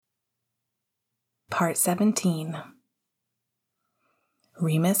Part 17.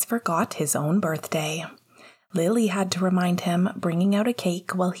 Remus forgot his own birthday. Lily had to remind him, bringing out a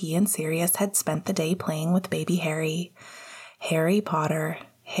cake while he and Sirius had spent the day playing with baby Harry. Harry Potter.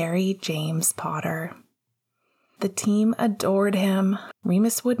 Harry James Potter. The team adored him.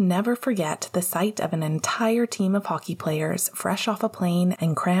 Remus would never forget the sight of an entire team of hockey players fresh off a plane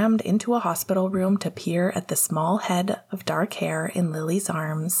and crammed into a hospital room to peer at the small head of dark hair in Lily's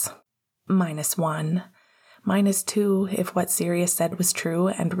arms. -1. -2 if what Sirius said was true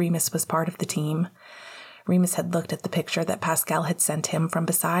and Remus was part of the team. Remus had looked at the picture that Pascal had sent him from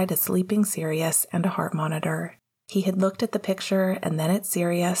beside a sleeping Sirius and a heart monitor. He had looked at the picture and then at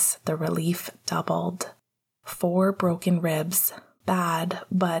Sirius. The relief doubled. 4 broken ribs. Bad,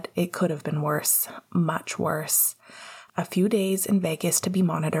 but it could have been worse. Much worse. A few days in Vegas to be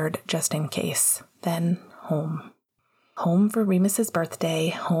monitored just in case. Then home. Home for Remus's birthday,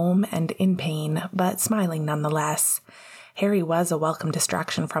 home and in pain, but smiling nonetheless. Harry was a welcome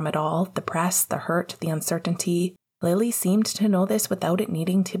distraction from it all, the press, the hurt, the uncertainty. Lily seemed to know this without it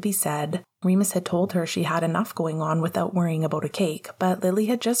needing to be said. Remus had told her she had enough going on without worrying about a cake, but Lily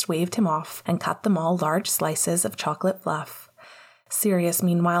had just waved him off and cut them all large slices of chocolate fluff. Sirius,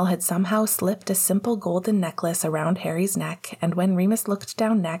 meanwhile, had somehow slipped a simple golden necklace around Harry's neck, and when Remus looked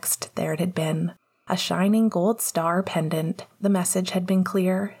down next, there it had been. A shining gold star pendant. The message had been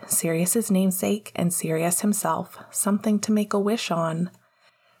clear. Sirius's namesake and Sirius himself. Something to make a wish on.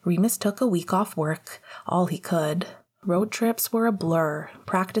 Remus took a week off work. All he could. Road trips were a blur.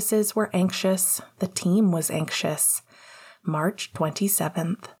 Practices were anxious. The team was anxious. March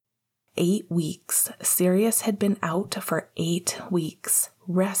 27th. 8 weeks. Sirius had been out for 8 weeks.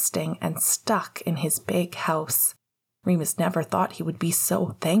 Resting and stuck in his big house. Remus never thought he would be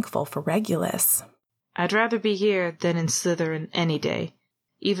so thankful for Regulus. I'd rather be here than in Slytherin any day,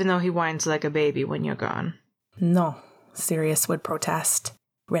 even though he whines like a baby when you're gone. No, Sirius would protest.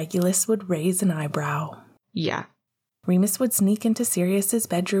 Regulus would raise an eyebrow. Yeah. Remus would sneak into Sirius's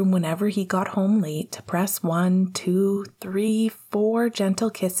bedroom whenever he got home late, press 1, 2, 3, 4 gentle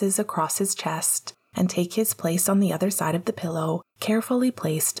kisses across his chest, and take his place on the other side of the pillow, carefully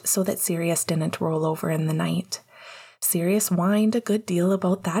placed so that Sirius didn't roll over in the night. Sirius whined a good deal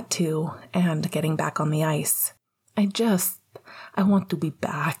about that too, and getting back on the ice. I want to be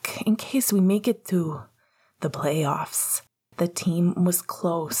back, in case we make it to the playoffs. The team was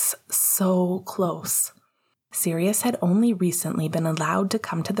close, so close. Sirius had only recently been allowed to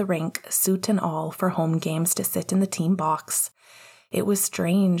come to the rink, suit and all, for home games to sit in the team box. It was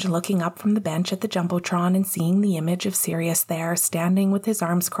strange looking up from the bench at the Jumbotron and seeing the image of Sirius there, standing with his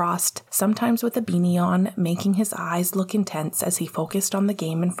arms crossed, sometimes with a beanie on, making his eyes look intense as he focused on the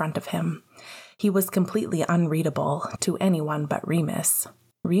game in front of him. He was completely unreadable to anyone but Remus.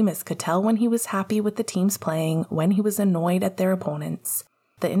 Remus could tell when he was happy with the teams playing, when he was annoyed at their opponents.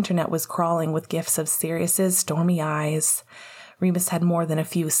 The internet was crawling with gifs of Sirius's stormy eyes. Remus had more than a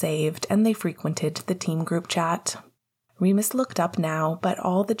few saved, and they frequented the team group chat. Remus looked up now, but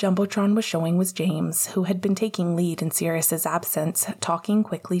all the Jumbotron was showing was James, who had been taking lead in Sirius's absence, talking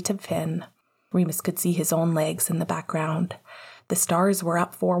quickly to Finn. Remus could see his own legs in the background. The Stars were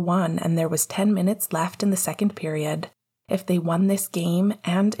up 4-1, and there was 10 minutes left in the second period. If they won this game,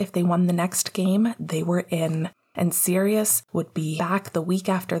 and if they won the next game, they were in. And Sirius would be back the week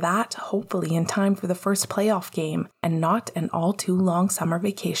after that, hopefully in time for the first playoff game, and not an all-too-long summer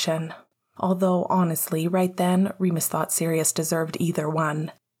vacation. Although, honestly, right then, Remus thought Sirius deserved either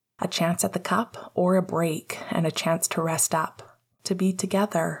one. A chance at the cup, or a break, and a chance to rest up. To be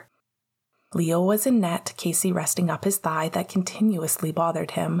together. Leo was in net, Casey resting up his thigh that continuously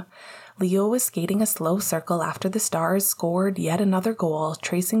bothered him. Leo was skating a slow circle after the Stars scored yet another goal,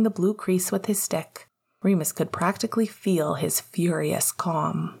 tracing the blue crease with his stick. Remus could practically feel his furious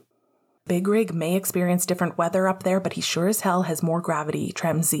calm. Big Rig may experience different weather up there, but he sure as hell has more gravity,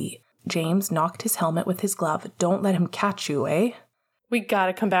 Tremzy. James knocked his helmet with his glove. Don't let him catch you, eh? We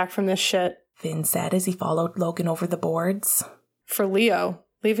gotta come back from this shit, Finn said as he followed Logan over the boards. For Leo,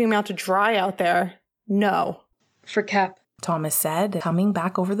 leaving him out to dry out there. No. For Cap, Thomas said, coming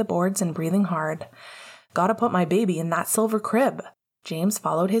back over the boards and breathing hard. Gotta put my baby in that silver crib. James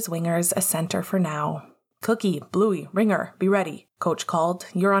followed his wingers, a center for now. Cookie, Bluey, Ringer, be ready, Coach called.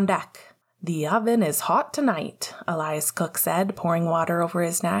 You're on deck. The oven is hot tonight, Elias Cook said, pouring water over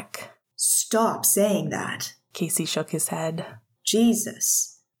his neck. Stop saying that. Casey shook his head.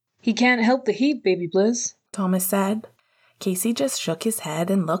 Jesus. he can't help the heat, Baby Blizz, Thomas said. Casey just shook his head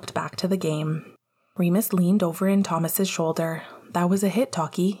and looked back to the game. Remus leaned over in Thomas's shoulder. That was a hit,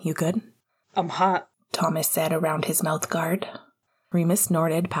 Talkie. You good? I'm hot. Thomas said around his mouth guard. Remus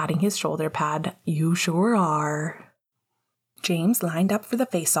snorted, patting his shoulder pad. You sure are. James lined up for the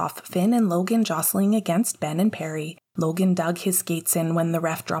face-off, Finn and Logan jostling against Ben and Perry. Logan dug his skates in when the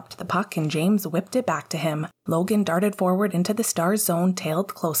ref dropped the puck and James whipped it back to him. Logan darted forward into the Stars' zone,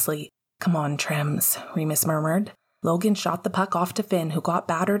 tailed closely. Come on, Trems, Remus murmured. Logan shot the puck off to Finn, who got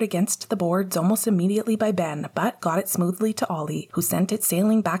battered against the boards almost immediately by Ben, but got it smoothly to Ollie, who sent it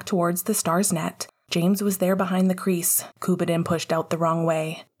sailing back towards the Stars' net. James was there behind the crease. Kubadin pushed out the wrong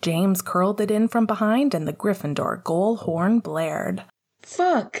way. James curled it in from behind, and the Gryffindor goal horn blared.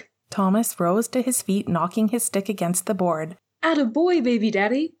 Fuck! Thomas rose to his feet, knocking his stick against the board. Attaboy, baby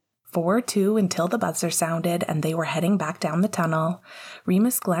daddy! 4-2 until the buzzer sounded, and they were heading back down the tunnel.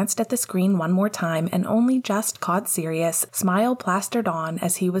 Remus glanced at the screen one more time and only just caught Sirius, smile plastered on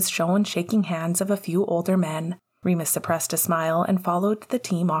as he was shown shaking hands of a few older men. Remus suppressed a smile and followed the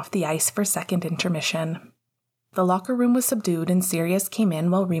team off the ice for second intermission. The locker room was subdued and Sirius came in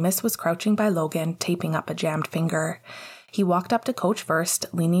while Remus was crouching by Logan, taping up a jammed finger. He walked up to Coach first,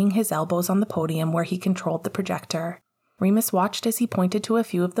 leaning his elbows on the podium where he controlled the projector. Remus watched as he pointed to a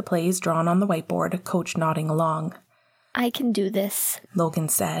few of the plays drawn on the whiteboard, Coach nodding along. I can do this, Logan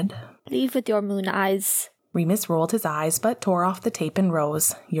said. Leave with your moon eyes. Remus rolled his eyes but tore off the tape and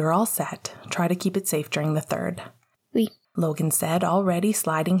rose. You're all set. Try to keep it safe during the third. Oui, Logan said, already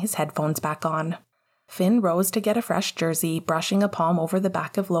sliding his headphones back on. Finn rose to get a fresh jersey, brushing a palm over the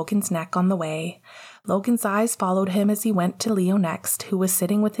back of Logan's neck on the way. Logan's eyes followed him as he went to Leo next, who was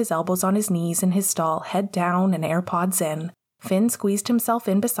sitting with his elbows on his knees in his stall, head down and AirPods in. Finn squeezed himself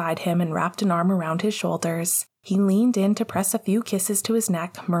in beside him and wrapped an arm around his shoulders. He leaned in to press a few kisses to his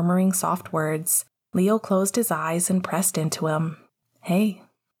neck, murmuring soft words. Leo closed his eyes and pressed into him. Hey.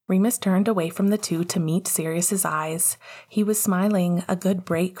 Remus turned away from the two to meet Sirius's eyes. He was smiling, a good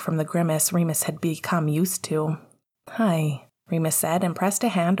break from the grimace Remus had become used to. Hi, Remus said and pressed a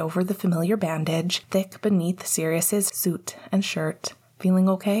hand over the familiar bandage, thick beneath Sirius's suit and shirt. Feeling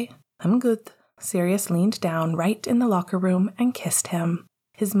okay? I'm good. Sirius leaned down right in the locker room and kissed him.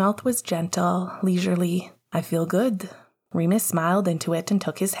 His mouth was gentle, leisurely. I feel good. Remus smiled into it and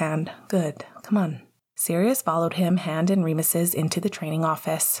took his hand. Good. Come on. Sirius followed him, hand in Remus's, into the training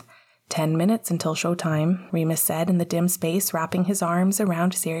office. 10 minutes until showtime, Remus said in the dim space, wrapping his arms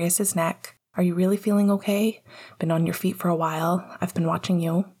around Sirius's neck. Are you really feeling okay? Been on your feet for a while. I've been watching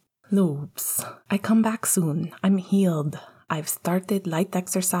you. Loops. I come back soon. I'm healed. I've started light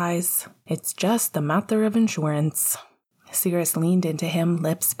exercise. It's just a matter of insurance. Sirius leaned into him,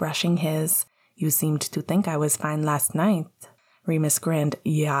 lips brushing his. You seemed to think I was fine last night. Remus grinned.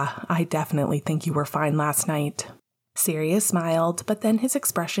 Yeah, I definitely think you were fine last night. Sirius smiled, but then his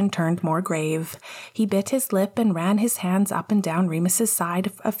expression turned more grave. He bit his lip and ran his hands up and down Remus's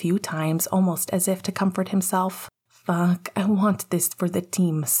side a few times, almost as if to comfort himself. Fuck, I want this for the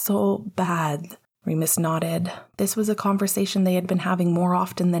team so bad. Remus nodded. This was a conversation they had been having more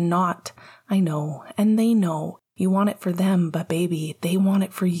often than not. I know, and they know. You want it for them, but baby, they want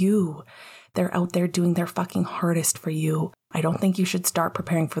it for you. They're out there doing their fucking hardest for you. I don't think you should start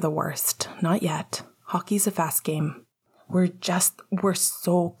preparing for the worst. Not yet. Hockey's a fast game. We're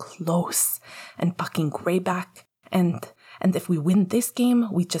so close. And fucking Greyback. And if we win this game,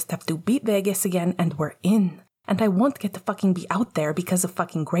 we just have to beat Vegas again and we're in. And I won't get to fucking be out there because of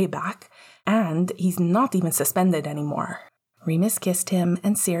fucking Greyback. And he's not even suspended anymore. Remus kissed him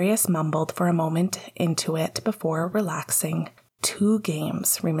and Sirius mumbled for a moment into it before relaxing. 2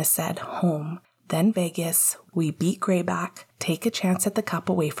 games, Remus said, home. Then Vegas, we beat Greyback, take a chance at the cup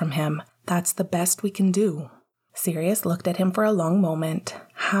away from him. That's the best we can do. Sirius looked at him for a long moment.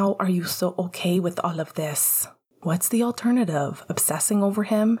 How are you so okay with all of this? What's the alternative? Obsessing over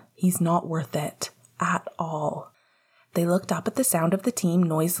him? He's not worth it. At all. They looked up at the sound of the team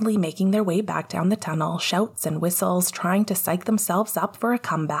noisily making their way back down the tunnel, shouts and whistles, trying to psych themselves up for a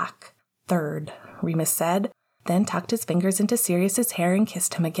comeback. Third, Remus said, then tucked his fingers into Sirius's hair and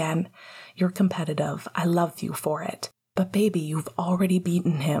kissed him again. You're competitive. I love you for it. But baby, you've already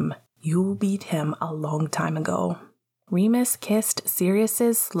beaten him. You beat him a long time ago. Remus kissed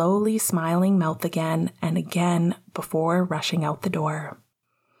Sirius's slowly smiling mouth again and again before rushing out the door.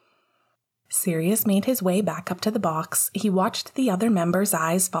 Sirius made his way back up to the box. He watched the other members'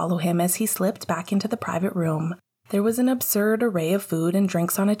 eyes follow him as he slipped back into the private room. There was an absurd array of food and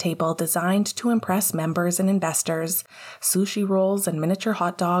drinks on a table designed to impress members and investors. Sushi rolls and miniature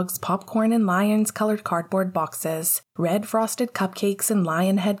hot dogs, popcorn in lions-colored cardboard boxes, red frosted cupcakes and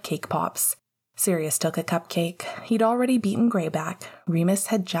lion head cake pops. Sirius took a cupcake. He'd already beaten Greyback. Remus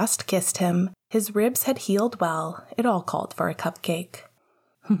had just kissed him. His ribs had healed well. It all called for a cupcake.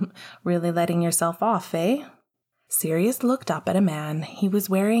 Really letting yourself off, eh? Sirius looked up at a man. He was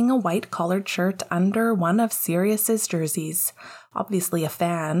wearing a white collared shirt under one of Sirius's jerseys. Obviously a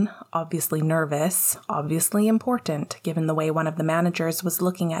fan, obviously nervous, obviously important, given the way one of the managers was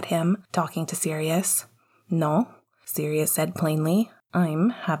looking at him, talking to Sirius. "No," Sirius said plainly.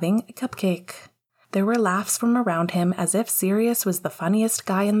 "I'm having a cupcake." There were laughs from around him as if Sirius was the funniest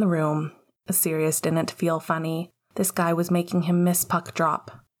guy in the room. Sirius didn't feel funny. This guy was making him miss puck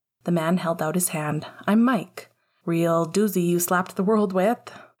drop. The man held out his hand. "I'm Mike. Real doozy you slapped the world with."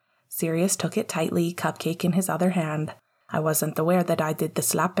 Sirius took it tightly, cupcake in his other hand. "I wasn't aware that I did the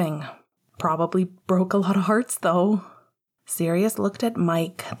slapping. Probably broke a lot of hearts, though." Sirius looked at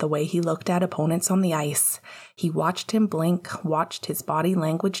Mike the way he looked at opponents on the ice. He watched him blink, watched his body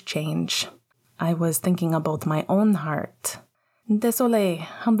language change. "I was thinking about my own heart." "Désolé,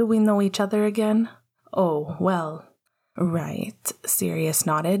 how do we know each other again?" "Oh, well." "Right," Sirius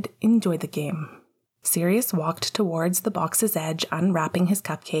nodded. "Enjoy the game." Sirius walked towards the box's edge, unwrapping his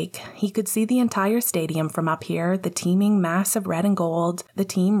cupcake. He could see the entire stadium from up here, the teeming mass of red and gold, the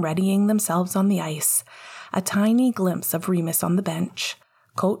team readying themselves on the ice. A tiny glimpse of Remus on the bench.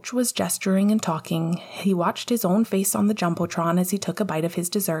 Coach was gesturing and talking. He watched his own face on the Jumbotron as he took a bite of his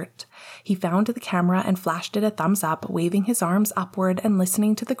dessert. He found the camera and flashed it a thumbs up, waving his arms upward and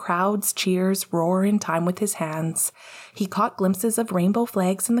listening to the crowd's cheers roar in time with his hands. He caught glimpses of rainbow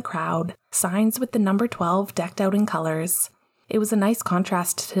flags in the crowd, signs with the number 12 decked out in colors. It was a nice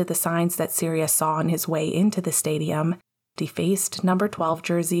contrast to the signs that Sirius saw on his way into the stadium. Defaced number 12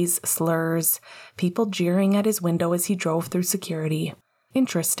 jerseys, slurs, people jeering at his window as he drove through security.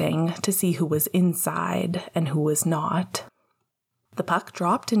 Interesting to see who was inside and who was not. The puck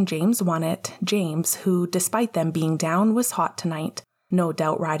dropped and James won it. James, who, despite them being down, was hot tonight. No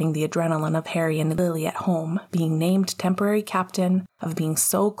doubt riding the adrenaline of Harry and Lily at home, being named temporary captain, of being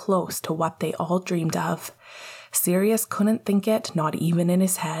so close to what they all dreamed of. Sirius couldn't think it, not even in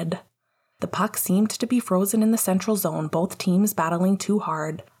his head. The puck seemed to be frozen in the central zone, both teams battling too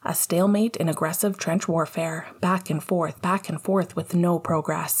hard. A stalemate in aggressive trench warfare, back and forth with no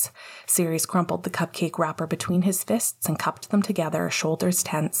progress. Sirius crumpled the cupcake wrapper between his fists and cupped them together, shoulders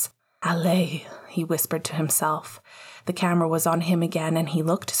tense. "Allez," he whispered to himself. The camera was on him again, and he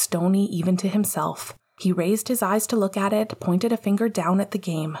looked stony even to himself. He raised his eyes to look at it, pointed a finger down at the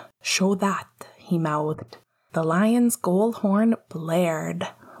game. "Show that," he mouthed. The Lions' goal horn blared.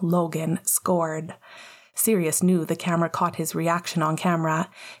 Logan scored. Sirius knew the camera caught his reaction on camera.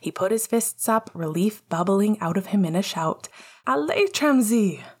 He put his fists up, relief bubbling out of him in a shout. "Allez,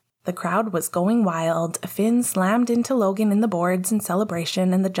 Tramzy!" The crowd was going wild. Finn slammed into Logan in the boards in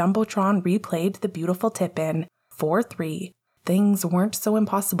celebration, and the Jumbotron replayed the beautiful tip-in. 4-3. Things weren't so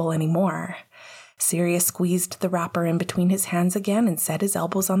impossible anymore. Sirius squeezed the wrapper in between his hands again and set his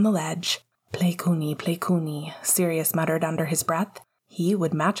elbows on the ledge. Play Cooney, Sirius muttered under his breath. He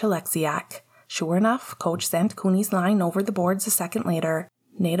would match Alexiak. Sure enough, Coach sent Cooney's line over the boards a second later.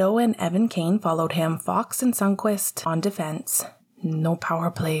 Nato and Evan Kane followed him, Fox and Sundqvist on defense. "No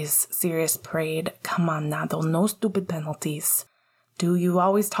power plays," Sirius prayed. "Come on, Nato, no stupid penalties." "Do you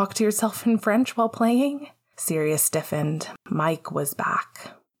always talk to yourself in French while playing?" Sirius stiffened. Mike was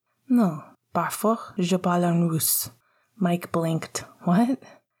back. "No, parfois je parle en russe." Mike blinked. "What?"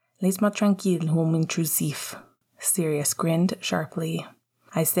 "Laisse-moi tranquille, homme intrusif." Sirius grinned sharply.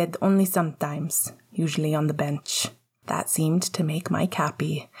 "I said only sometimes, usually on the bench." That seemed to make Mike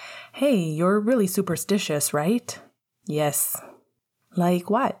happy. "Hey, you're really superstitious, right?" "Yes." "Like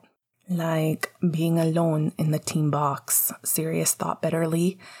what?" "Like being alone in the team box," Sirius thought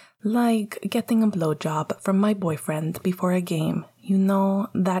bitterly. "Like getting a blowjob from my boyfriend before a game. You know,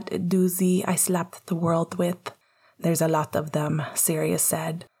 that doozy I slapped the world with." "There's a lot of them," Sirius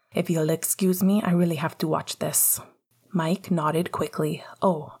said. "If you'll excuse me, I really have to watch this." Mike nodded quickly.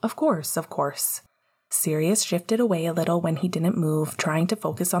 "Oh, of course, of course." Sirius shifted away a little when he didn't move, trying to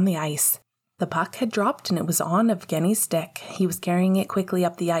focus on the ice. The puck had dropped and it was on Evgeny's stick. He was carrying it quickly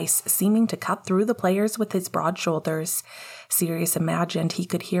up the ice, seeming to cut through the players with his broad shoulders. Sirius imagined he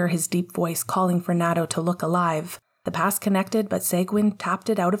could hear his deep voice calling for Nato to look alive. The pass connected, but Seguin tapped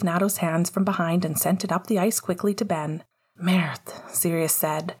it out of Nato's hands from behind and sent it up the ice quickly to Ben. "Merde," Sirius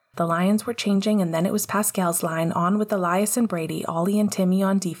said. The Lions were changing, and then it was Pascal's line, on with Elias and Brady, Ollie and Timmy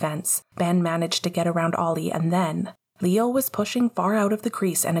on defense. Ben managed to get around Ollie, and then Leo was pushing far out of the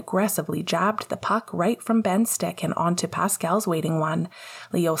crease and aggressively jabbed the puck right from Ben's stick and onto Pascal's waiting one.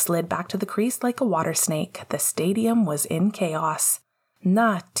 Leo slid back to the crease like a water snake. The stadium was in chaos.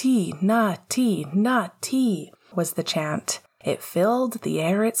 "Na-T, na-T, na-T," was the chant. It filled the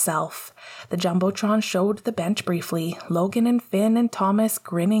air itself. The Jumbotron showed the bench briefly, Logan and Finn and Thomas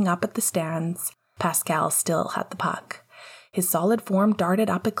grinning up at the stands. Pascal still had the puck. His solid form darted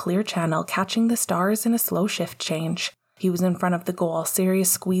up a clear channel, catching the Stars in a slow shift change. He was in front of the goal.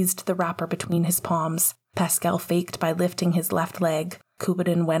 Sirius squeezed the wrapper between his palms. Pascal faked by lifting his left leg.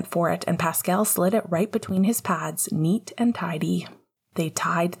 Kubotin went for it, and Pascal slid it right between his pads, neat and tidy. They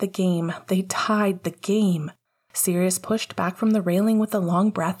tied the game. They tied the game. Sirius pushed back from the railing with a long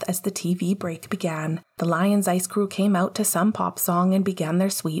breath as the TV break began. The Lions ice crew came out to some pop song and began their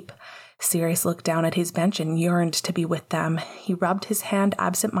sweep. Sirius looked down at his bench and yearned to be with them. He rubbed his hand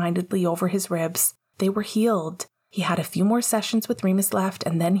absent-mindedly over his ribs. They were healed. He had a few more sessions with Remus left,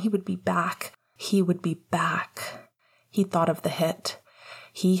 and then he would be back. He would be back. He thought of the hit.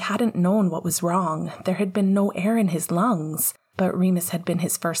 He hadn't known what was wrong. There had been no air in his lungs. But Remus had been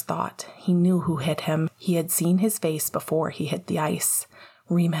his first thought. He knew who hit him. He had seen his face before he hit the ice.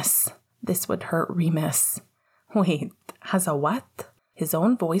 Remus. This would hurt Remus. Wait, as a what? His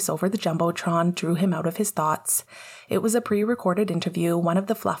own voice over the Jumbotron drew him out of his thoughts. It was a pre-recorded interview, one of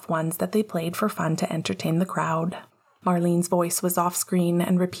the fluff ones that they played for fun to entertain the crowd. Marlene's voice was off-screen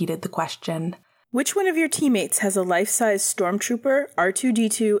and repeated the question. Which one of your teammates has a life-size Stormtrooper,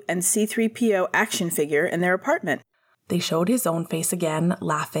 R2-D2, and C-3PO action figure in their apartment? They showed his own face again,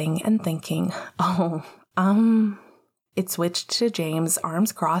 laughing and thinking, It switched to James,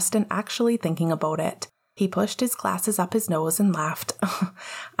 arms crossed and actually thinking about it. He pushed his glasses up his nose and laughed.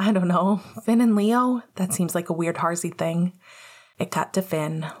 I don't know, Finn and Leo? That seems like a weird Harsey thing. It cut to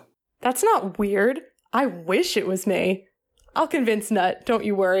Finn. That's not weird. I wish it was me. I'll convince Nut, don't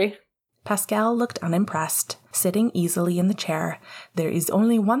you worry. Pascal looked unimpressed, sitting easily in the chair. There is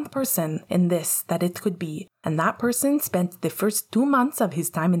only one person in this that it could be, and that person spent the first 2 months of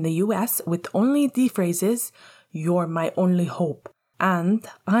his time in the U.S. with only the phrases, "You're my only hope," and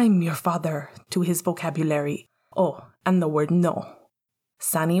 "I'm your father" to his vocabulary. Oh, and the word no.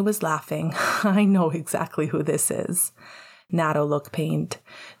 Sunny was laughing. I know exactly who this is. Nato looked pained.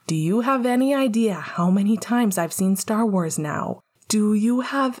 Do you have any idea how many times I've seen Star Wars now? Do you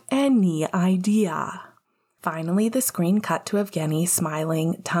have any idea? Finally, the screen cut to Evgeny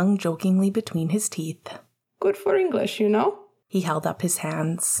smiling, tongue jokingly between his teeth. Good for English, you know? He held up his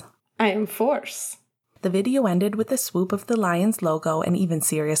hands. I am Force. The video ended with a swoop of the Lions logo, and even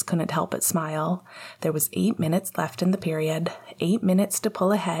Sirius couldn't help but smile. There was 8 minutes left in the period. 8 minutes to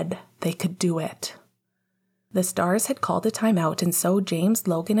pull ahead. They could do it. The Stars had called a timeout, and so James,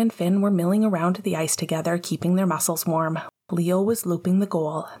 Logan, and Finn were milling around the ice together, keeping their muscles warm. Leo was looping the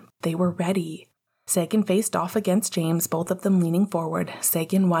goal. They were ready. Sagan faced off against James, both of them leaning forward.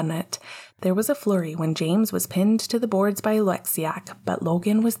 Sagan won it. There was a flurry when James was pinned to the boards by Oleksiak, but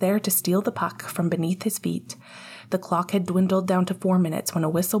Logan was there to steal the puck from beneath his feet. The clock had dwindled down to 4 minutes when a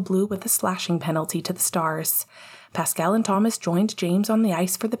whistle blew with a slashing penalty to the Stars. Pascal and Thomas joined James on the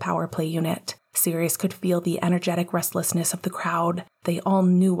ice for the power play unit. Sirius could feel the energetic restlessness of the crowd. They all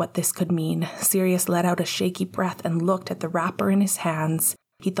knew what this could mean. Sirius let out a shaky breath and looked at the wrapper in his hands.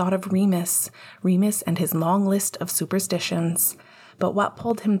 He thought of Remus and his long list of superstitions. But what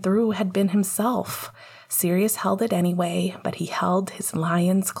pulled him through had been himself. Sirius held it anyway, but he held his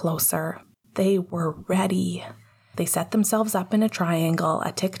Lions closer. They were ready. They set themselves up in a triangle,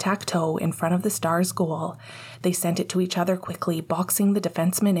 a tic-tac-toe, in front of the Stars' goal. They sent it to each other quickly, boxing the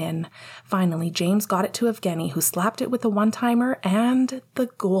defenseman in. Finally, James got it to Evgeny, who slapped it with a one-timer and the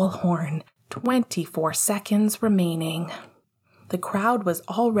goal horn. 24 seconds remaining. The crowd was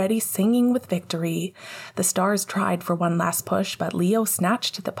already singing with victory. The Stars tried for one last push, but Leo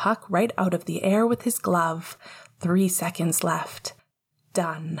snatched the puck right out of the air with his glove. 3 seconds left.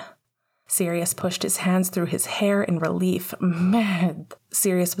 Done. Sirius pushed his hands through his hair in relief. Man,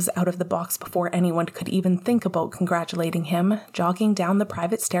 Sirius was out of the box before anyone could even think about congratulating him, jogging down the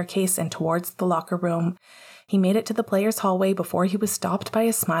private staircase and towards the locker room. He made it to the players' hallway before he was stopped by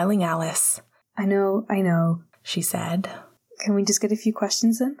a smiling Alice. I know, she said. Can we just get a few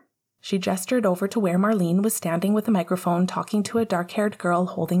questions in? She gestured over to where Marlene was standing with a microphone talking to a dark-haired girl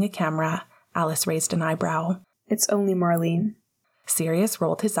holding a camera. Alice raised an eyebrow. It's only Marlene. Sirius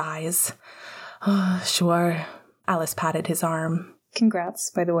rolled his eyes. Sure. Alice patted his arm. Congrats,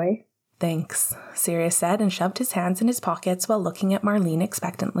 by the way. Thanks, Sirius said and shoved his hands in his pockets while looking at Marlene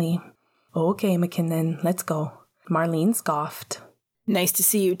expectantly. Okay, McKinnon, let's go. Marlene scoffed. Nice to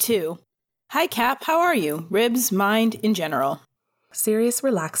see you, too. Hi, Cap, how are you? Ribs, mind, in general. Sirius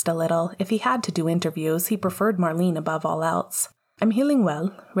relaxed a little. If he had to do interviews, he preferred Marlene above all else. I'm healing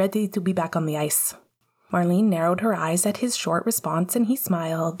well, ready to be back on the ice. Marlene narrowed her eyes at his short response and he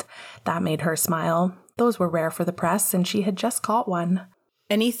smiled. That made her smile. Those were rare for the press and she had just caught one.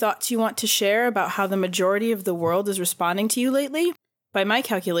 Any thoughts you want to share about how the majority of the world is responding to you lately? By my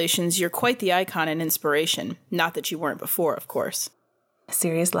calculations, you're quite the icon and inspiration. Not that you weren't before, of course.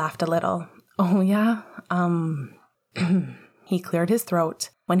 Sirius laughed a little. Oh, yeah? He cleared his throat.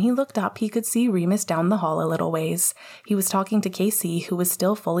 When he looked up, he could see Remus down the hall a little ways. He was talking to Casey, who was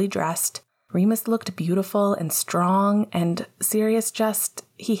still fully dressed. Remus looked beautiful and strong, and Sirius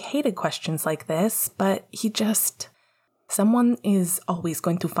he hated questions like this, but someone is always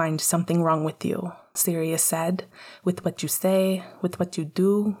going to find something wrong with you, Sirius said, with what you say, with what you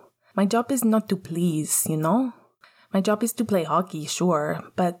do. My job is not to please, you know? My job is to play hockey, sure,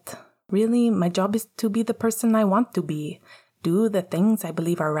 but really, my job is to be the person I want to be. Do the things I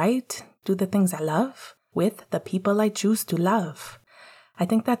believe are right, do the things I love, with the people I choose to love. I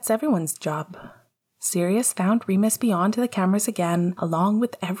think that's everyone's job. Sirius found Remus beyond the cameras again, along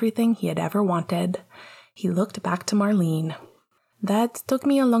with everything he had ever wanted. He looked back to Marlene. That took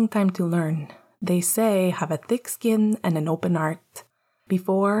me a long time to learn. They say have a thick skin and an open heart.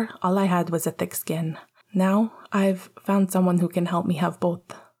 Before, all I had was a thick skin. Now, I've found someone who can help me have both.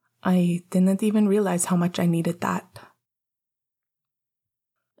 I didn't even realize how much I needed that.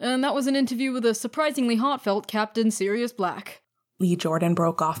 And that was an interview with a surprisingly heartfelt Captain Sirius Black. Lee Jordan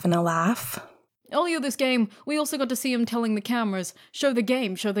broke off in a laugh. Earlier this game, we also got to see him telling the cameras, show the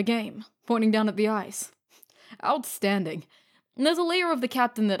game, pointing down at the ice. Outstanding. And there's a layer of the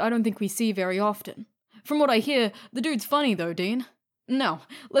captain that I don't think we see very often. From what I hear, the dude's funny though, Dean. Now,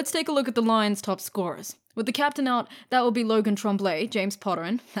 let's take a look at the Lions' top scorers. With the captain out, that will be Logan Tremblay, James Potter,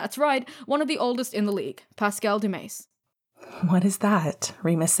 and that's right, one of the oldest in the league, Pascal Dumas. What is that?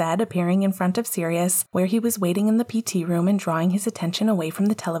 Remus said, appearing in front of Sirius, where he was waiting in the PT room and drawing his attention away from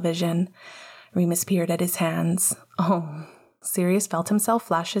the television. Remus peered at his hands. Oh. Sirius felt himself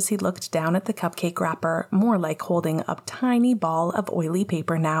flush as he looked down at the cupcake wrapper, more like holding a tiny ball of oily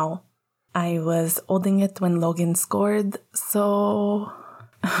paper now. I was holding it when Logan scored, so...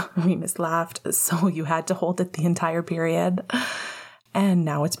 Remus laughed. So you had to hold it the entire period? And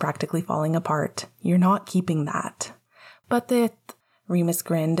now it's practically falling apart. You're not keeping that. But Remus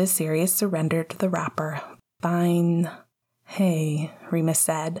grinned as Sirius surrendered the wrapper. Fine. Hey, Remus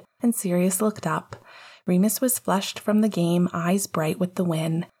said, and Sirius looked up. Remus was flushed from the game, eyes bright with the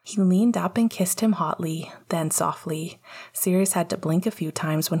win. He leaned up and kissed him hotly, then softly. Sirius had to blink a few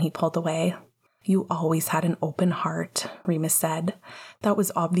times when he pulled away. You always had an open heart, Remus said. That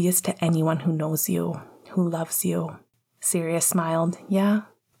was obvious to anyone who knows you, who loves you. Sirius smiled. Yeah?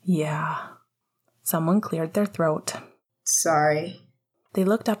 Yeah. Someone cleared their throat. Sorry. They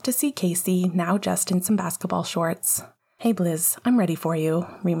looked up to see Casey, now just in some basketball shorts. Hey, Blizz, I'm ready for you,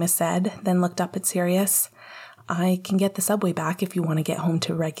 Remus said, then looked up at Sirius. I can get the subway back if you want to get home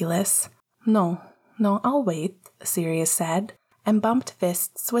to Regulus. No, I'll wait, Sirius said, and bumped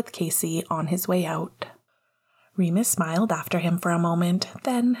fists with Casey on his way out. Remus smiled after him for a moment,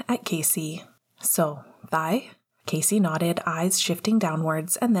 then at Casey. So, Vi? Casey nodded, eyes shifting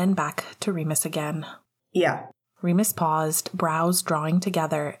downwards, and then back to Remus again. Yeah. Remus paused, brows drawing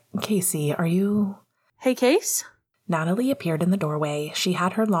together. Casey, are you... Hey, Case? Natalie appeared in the doorway. She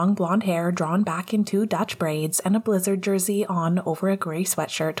had her long blonde hair drawn back in 2 Dutch braids and a Blizzard jersey on over a gray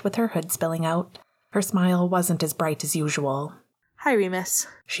sweatshirt with her hood spilling out. Her smile wasn't as bright as usual. Hi, Remus,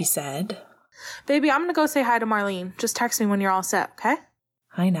 she said. Baby, I'm gonna go say hi to Marlene. Just text me when you're all set, okay?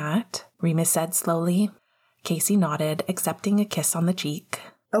 Hi, Nat, Remus said slowly. Casey nodded, accepting a kiss on the cheek.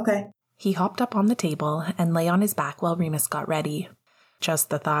 Okay. He hopped up on the table and lay on his back while Remus got ready. Just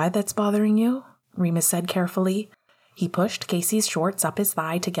the thigh that's bothering you? Remus said carefully. He pushed Casey's shorts up his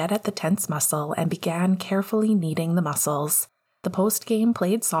thigh to get at the tense muscle and began carefully kneading the muscles. The post-game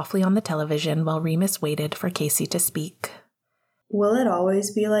played softly on the television while Remus waited for Casey to speak. Will it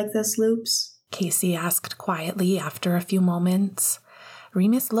always be like this, Loops? Casey asked quietly after a few moments.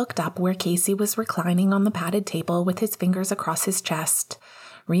 Remus looked up where Casey was reclining on the padded table with his fingers across his chest.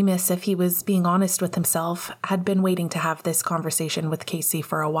 Remus, if he was being honest with himself, had been waiting to have this conversation with Casey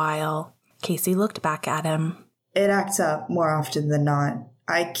for a while. Casey looked back at him. It acts up more often than not.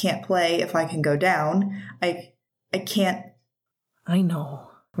 I can't play if I can go down. I can't... I know,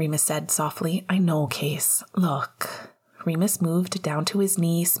 Remus said softly. I know, Case. Look. Remus moved down to his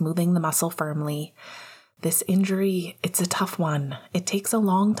knee, smoothing the muscle firmly. This injury, it's a tough one. It takes a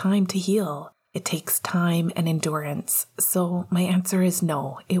long time to heal. It takes time and endurance. So my answer is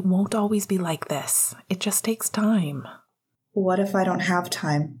no. It won't always be like this. It just takes time. What if I don't have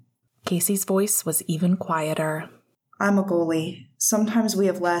time? Casey's voice was even quieter. I'm a goalie. Sometimes we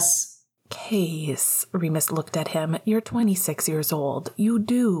have less. Case, Remus looked at him. You're 26 years old. You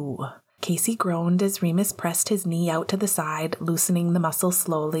do. Casey groaned as Remus pressed his knee out to the side, loosening the muscle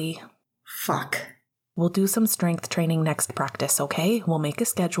slowly. Fuck. We'll do some strength training next practice, okay? We'll make a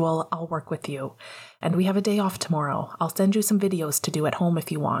schedule. I'll work with you. And we have a day off tomorrow. I'll send you some videos to do at home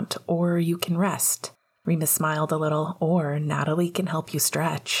if you want, or you can rest. Remus smiled a little. Or Natalie can help you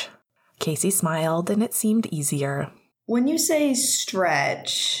stretch. Casey smiled, and it seemed easier. When you say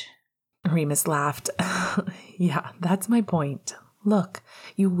stretch... Remus laughed. Yeah, that's my point. Look,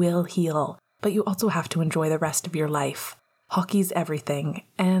 you will heal, but you also have to enjoy the rest of your life. Hockey's everything,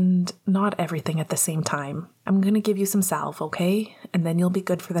 and not everything at the same time. I'm going to give you some salve, okay? And then you'll be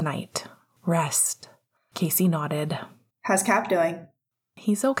good for the night. Rest. Casey nodded. How's Cap doing?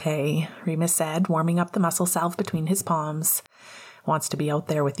 He's okay, Remus said, warming up the muscle salve between his palms. Wants to be out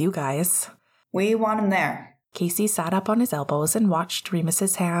there with you guys. We want him there. Casey sat up on his elbows and watched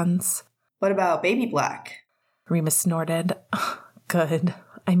Remus's hands. What about Baby Black? Remus snorted. Good.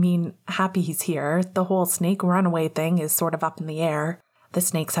 I mean, happy he's here. The whole snake runaway thing is sort of up in the air. The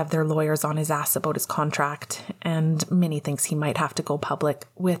snakes have their lawyers on his ass about his contract, and Minnie thinks he might have to go public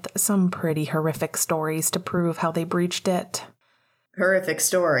with some pretty horrific stories to prove how they breached it. Horrific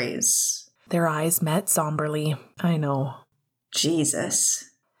stories. Their eyes met somberly. I know.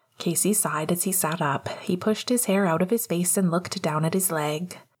 Jesus. Casey sighed as he sat up. He pushed his hair out of his face and looked down at his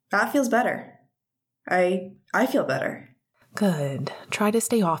leg. That feels better. I feel better. Good. Try to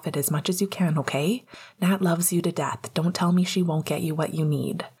stay off it as much as you can, okay? Nat loves you to death. Don't tell me she won't get you what you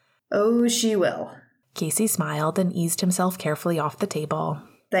need. Oh, she will. Casey smiled and eased himself carefully off the table.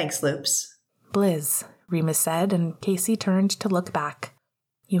 Thanks, Loops. Blizz, Remus said, and Casey turned to look back.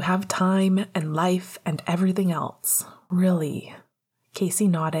 You have time and life and everything else. Really. Casey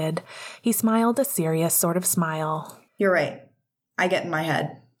nodded. He smiled a serious sort of smile. You're right. I get in my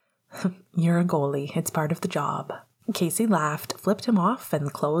head. You're a goalie. It's part of the job. Casey laughed, flipped him off,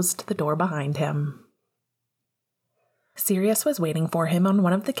 and closed the door behind him. Sirius was waiting for him on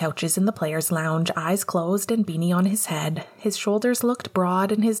one of the couches in the players' lounge, eyes closed and beanie on his head. His shoulders looked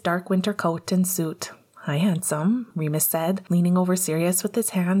broad in his dark winter coat and suit. Hi, handsome, Remus said, leaning over Sirius with his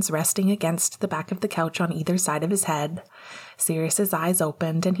hands resting against the back of the couch on either side of his head. Sirius's eyes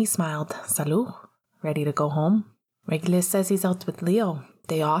opened and he smiled. Salut. Ready to go home? Regulus says he's out with Leo.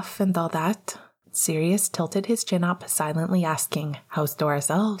 Day off and all that. Sirius tilted his chin up, silently asking, how's to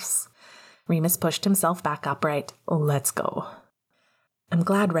ourselves? Remus pushed himself back upright. Let's go. I'm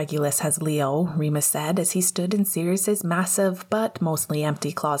glad Regulus has Leo, Remus said as he stood in Sirius's massive but mostly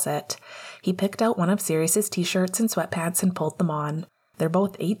empty closet. He picked out one of Sirius's t-shirts and sweatpants and pulled them on. They're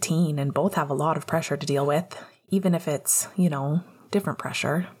both 18 and both have a lot of pressure to deal with, even if it's, different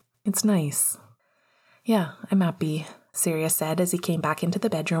pressure. It's nice. Yeah, I'm happy, Sirius said as he came back into the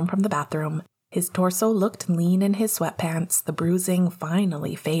bedroom from the bathroom. His torso looked lean in his sweatpants, the bruising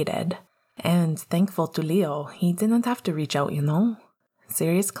finally faded. And thankful to Leo, he didn't have to reach out,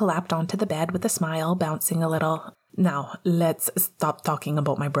 Sirius collapsed onto the bed with a smile, bouncing a little. Now, let's stop talking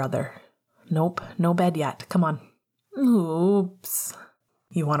about my brother. Nope, no bed yet. Come on. Oops.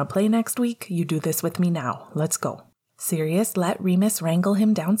 You want to play next week? You do this with me now. Let's go. Sirius let Remus wrangle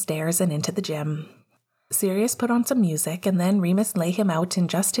him downstairs and into the gym. Sirius put on some music, and then Remus lay him out in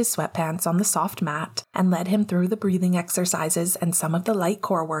just his sweatpants on the soft mat and led him through the breathing exercises and some of the light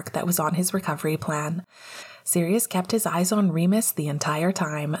core work that was on his recovery plan. Sirius kept his eyes on Remus the entire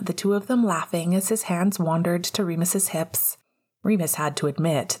time, the two of them laughing as his hands wandered to Remus's hips. Remus had to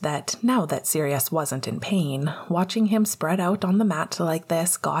admit that now that Sirius wasn't in pain, watching him spread out on the mat like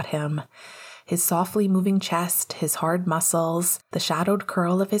this got him. His softly moving chest, his hard muscles, the shadowed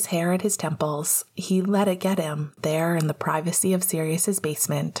curl of his hair at his temples, he let it get him, there in the privacy of Sirius's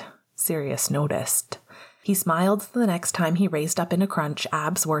basement. Sirius noticed. He smiled the next time he raised up in a crunch,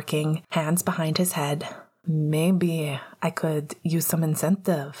 abs working, hands behind his head. Maybe I could use some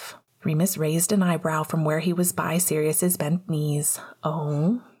incentive. Remus raised an eyebrow from where he was by Sirius's bent knees.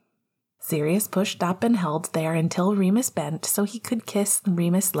 Oh? Sirius pushed up and held there until Remus bent so he could kiss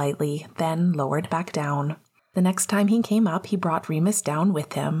Remus lightly, then lowered back down. The next time he came up, he brought Remus down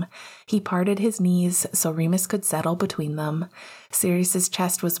with him. He parted his knees so Remus could settle between them. Sirius's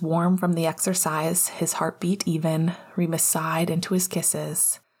chest was warm from the exercise, his heartbeat even. Remus sighed into his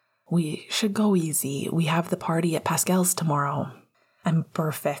kisses. We should go easy. We have the party at Pascal's tomorrow. I'm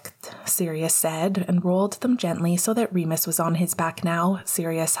perfect, Sirius said, and rolled them gently so that Remus was on his back now,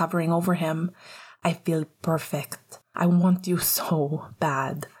 Sirius hovering over him. I feel perfect. I want you so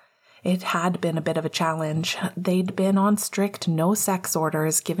bad. It had been a bit of a challenge. They'd been on strict no-sex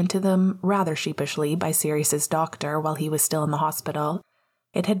orders given to them rather sheepishly by Sirius's doctor while he was still in the hospital.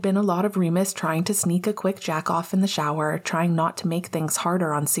 It had been a lot of Remus trying to sneak a quick jack-off in the shower, trying not to make things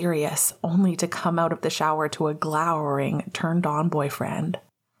harder on Sirius, only to come out of the shower to a glowering, turned-on boyfriend.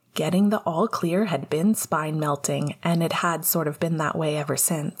 Getting the all clear had been spine-melting, and it had sort of been that way ever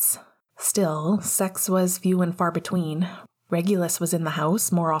since. Still, sex was few and far between. Regulus was in the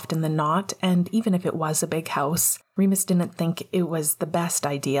house more often than not, and even if it was a big house, Remus didn't think it was the best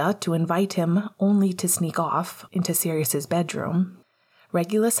idea to invite him only to sneak off into Sirius's bedroom.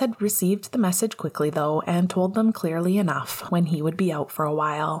 Regulus had received the message quickly, though, and told them clearly enough when he would be out for a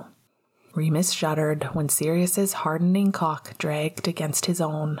while. Remus shuddered when Sirius's hardening cock dragged against his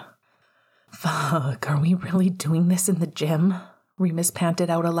own. Fuck, are we really doing this in the gym? Remus panted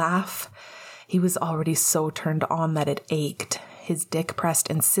out a laugh. He was already so turned on that it ached. His dick pressed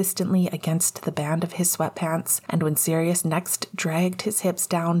insistently against the band of his sweatpants, and when Sirius next dragged his hips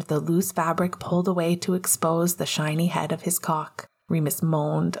down, the loose fabric pulled away to expose the shiny head of his cock. Remus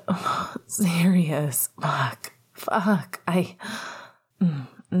moaned. Sirius, fuck,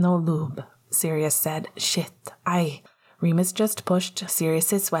 no lube, Sirius said. Shit, Remus just pushed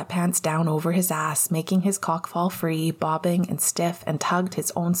Sirius's sweatpants down over his ass, making his cock fall free, bobbing and stiff, and tugged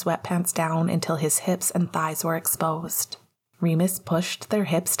his own sweatpants down until his hips and thighs were exposed. Remus pushed their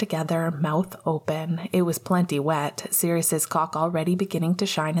hips together, mouth open. It was plenty wet, Sirius's cock already beginning to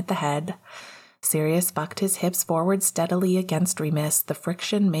shine at the head. Sirius fucked his hips forward steadily against Remus, the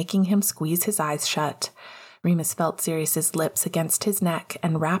friction making him squeeze his eyes shut. Remus felt Sirius's lips against his neck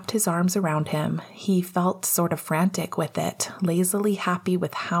and wrapped his arms around him. He felt sort of frantic with it, lazily happy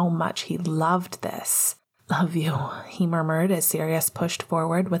with how much he loved this. Love you, he murmured as Sirius pushed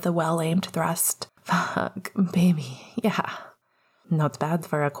forward with a well-aimed thrust. Fuck, baby, yeah. Not bad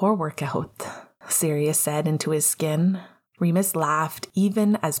for a core workout, Sirius said into his skin. Remus laughed,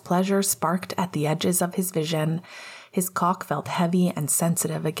 even as pleasure sparked at the edges of his vision. His cock felt heavy and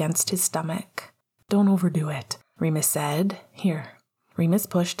sensitive against his stomach. Don't overdo it, Remus said. Here. Remus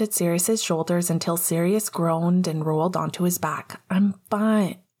pushed at Sirius's shoulders until Sirius groaned and rolled onto his back. I'm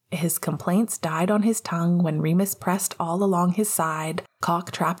fine. His complaints died on his tongue when Remus pressed all along his side,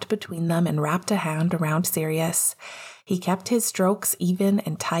 cock trapped between them, and wrapped a hand around Sirius. He kept his strokes even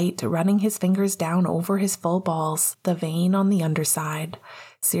and tight, running his fingers down over his full balls, the vein on the underside.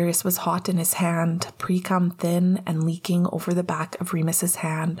 Sirius was hot in his hand, pre-cum thin and leaking over the back of Remus's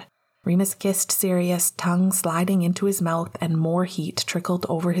hand. Remus kissed Sirius, tongue sliding into his mouth, and more heat trickled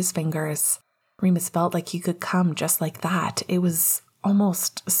over his fingers. Remus felt like he could come just like that. It was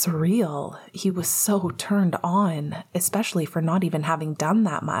almost surreal. He was so turned on, especially for not even having done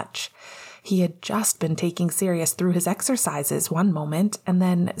that much. He had just been taking Sirius through his exercises one moment, and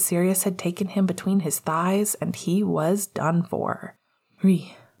then Sirius had taken him between his thighs, and he was done for.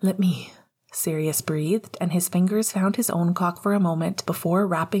 Let me... Sirius breathed, and his fingers found his own cock for a moment before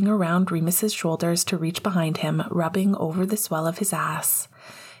wrapping around Remus's shoulders to reach behind him, rubbing over the swell of his ass.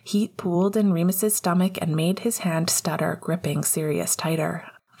 Heat pooled in Remus's stomach and made his hand stutter, gripping Sirius tighter.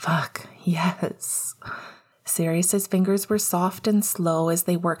 Fuck, yes. Sirius's fingers were soft and slow as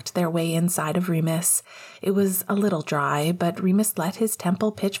they worked their way inside of Remus. It was a little dry, but Remus let his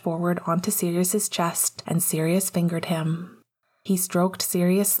temple pitch forward onto Sirius's chest, and Sirius fingered him. He stroked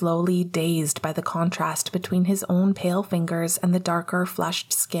Sirius slowly, dazed by the contrast between his own pale fingers and the darker,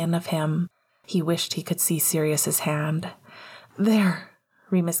 flushed skin of him. He wished he could see Sirius's hand. There,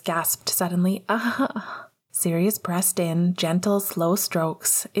 Remus gasped suddenly. Ah! Sirius pressed in, gentle, slow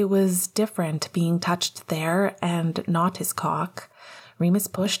strokes. It was different being touched there and not his cock. Remus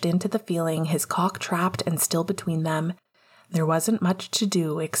pushed into the feeling, his cock trapped and still between them. There wasn't much to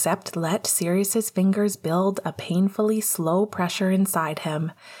do except let Sirius's fingers build a painfully slow pressure inside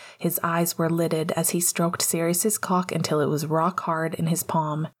him. His eyes were lidded as he stroked Sirius's cock until it was rock hard in his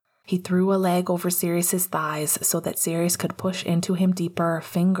palm. He threw a leg over Sirius's thighs so that Sirius could push into him deeper,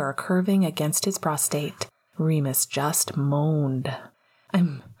 finger curving against his prostate. Remus just moaned.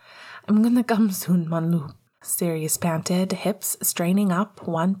 I'm gonna come soon, mon loup, Sirius panted, hips straining up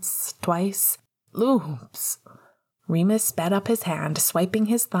once, twice. Loops. Remus sped up his hand, swiping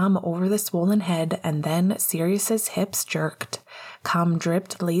his thumb over the swollen head, and then Sirius's hips jerked. Cum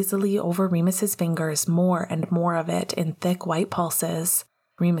dripped lazily over Remus's fingers, more and more of it in thick white pulses.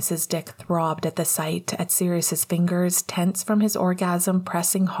 Remus's dick throbbed at the sight, at Sirius's fingers, tense from his orgasm,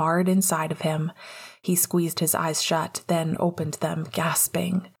 pressing hard inside of him. He squeezed his eyes shut, then opened them,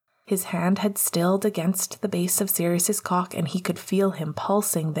 gasping. His hand had stilled against the base of Sirius's cock, and he could feel him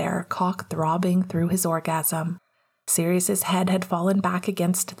pulsing there, cock throbbing through his orgasm. Sirius's head had fallen back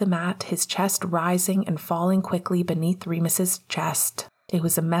against the mat, his chest rising and falling quickly beneath Remus's chest. It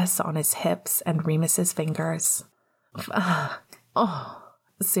was a mess on his hips and Remus's fingers. Fuck. Oh,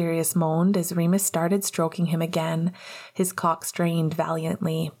 Sirius moaned as Remus started stroking him again. His cock strained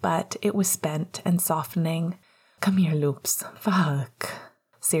valiantly, but it was spent and softening. Come here, Loops. Fuck.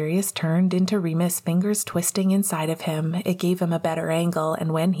 Sirius turned into Remus, fingers twisting inside of him. It gave him a better angle,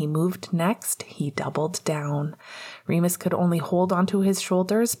 and when he moved next, he doubled down. Remus could only hold onto his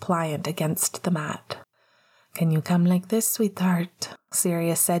shoulders, pliant against the mat. "Can you come like this, sweetheart?"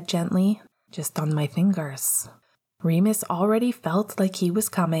 Sirius said gently. "Just on my fingers." Remus already felt like he was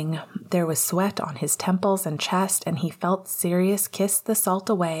coming. There was sweat on his temples and chest, and he felt Sirius kiss the salt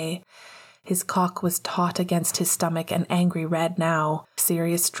away. His cock was taut against his stomach and angry red now.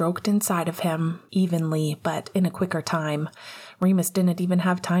 Sirius stroked inside of him, evenly, but in a quicker time. Remus didn't even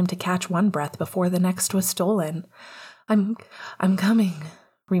have time to catch one breath before the next was stolen. I'm coming,"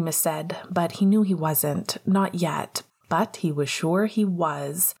 Remus said, but he knew he wasn't. Not yet, but he was sure he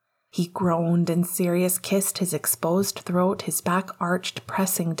was. He groaned, and Sirius kissed his exposed throat, his back arched,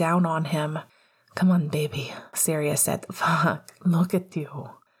 pressing down on him. "Come on, baby," Sirius said. "Fuck, look at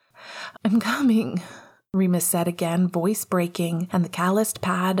you." "I'm coming," Remus said again, voice breaking, and the calloused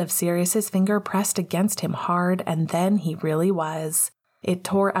pad of Sirius's finger pressed against him hard, and then he really was. It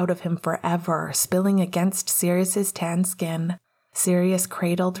tore out of him forever, spilling against Sirius's tan skin. Sirius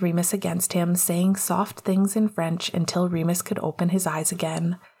cradled Remus against him, saying soft things in French until Remus could open his eyes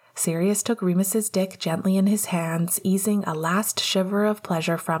again. Sirius took Remus's dick gently in his hands, easing a last shiver of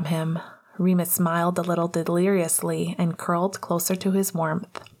pleasure from him. Remus smiled a little deliriously and curled closer to his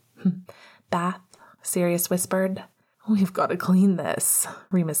warmth. "Bath," Sirius whispered. "We've got to clean this."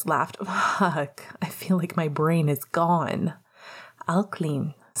 Remus laughed. "Fuck, I feel like my brain is gone." "I'll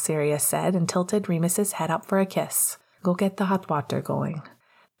clean," Sirius said, and tilted Remus's head up for a kiss. "Go get the hot water going."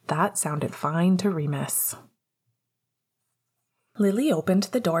 That sounded fine to Remus. Lily opened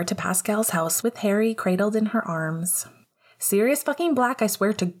the door to Pascal's house with Harry cradled in her arms. "Sirius fucking Black, I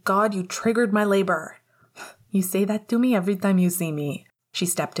swear to God you triggered my labor." "You say that to me every time you see me." She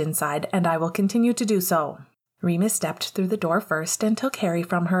stepped inside, "and I will continue to do so." Remus stepped through the door first and took Harry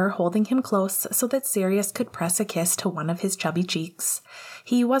from her, holding him close so that Sirius could press a kiss to one of his chubby cheeks.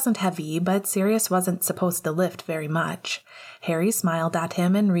 He wasn't heavy, but Sirius wasn't supposed to lift very much. Harry smiled at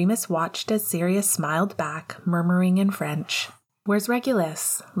him, and Remus watched as Sirius smiled back, murmuring in French. "Where's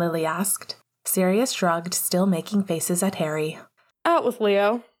Regulus?" Lily asked. Sirius shrugged, still making faces at Harry. "Out with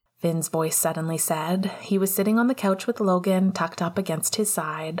Leo," Finn's voice suddenly said. He was sitting on the couch with Logan, tucked up against his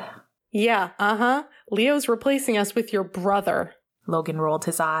side. "Yeah, Leo's replacing us with your brother." Logan rolled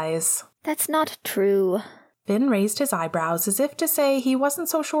his eyes. That's not true. Finn raised his eyebrows as if to say he wasn't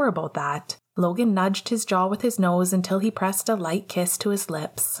so sure about that. Logan nudged his jaw with his nose until he pressed a light kiss to his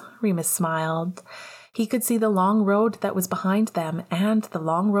lips. Remus smiled. He could see the long road that was behind them and the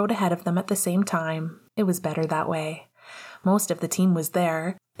long road ahead of them at the same time. It was better that way. Most of the team was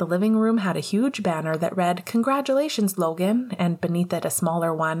there. The living room had a huge banner that read, "Congratulations, Logan," and beneath it a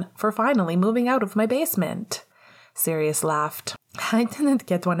smaller one, "For finally moving out of my basement." Sirius laughed. "I didn't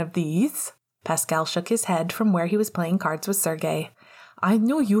get one of these." Pascal shook his head from where he was playing cards with Sergei. "I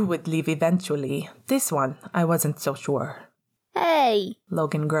knew you would leave eventually. This one, I wasn't so sure." Hey!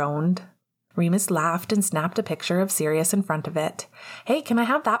 Logan groaned. Remus laughed and snapped a picture of Sirius in front of it. "Hey, can I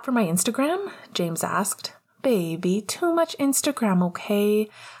have that for my Instagram?" James asked. "Baby, too much Instagram, okay?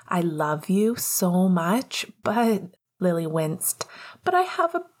 I love you so much, but..." Lily winced. "But I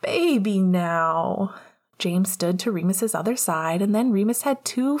have a baby now." James stood to Remus's other side, and then Remus had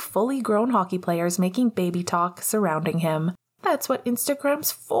two fully grown hockey players making baby talk surrounding him. "That's what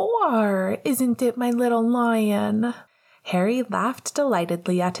Instagram's for, isn't it, my little lion?" Harry laughed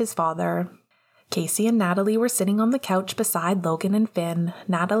delightedly at his father. Casey and Natalie were sitting on the couch beside Logan and Finn.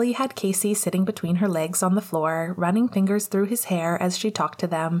 Natalie had Casey sitting between her legs on the floor, running fingers through his hair as she talked to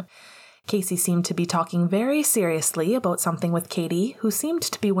them. Casey seemed to be talking very seriously about something with Katie, who seemed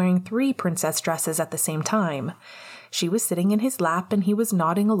to be wearing 3 princess dresses at the same time. She was sitting in his lap and he was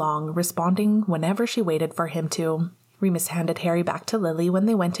nodding along, responding whenever she waited for him to. Remus handed Harry back to Lily when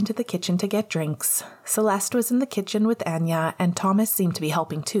they went into the kitchen to get drinks. Celeste was in the kitchen with Anya, and Thomas seemed to be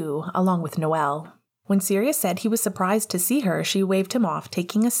helping too, along with Noelle. When Sirius said he was surprised to see her, she waved him off,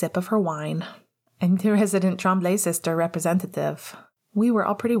 taking a sip of her wine. "I'm the resident Tremblay sister representative. We were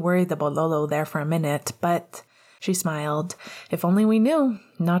all pretty worried about Lolo there for a minute, but..." She smiled. "If only we knew.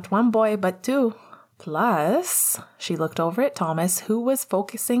 Not one boy, but 2. Plus," she looked over at Thomas, who was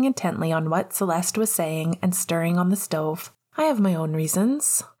focusing intently on what Celeste was saying and stirring on the stove. "I have my own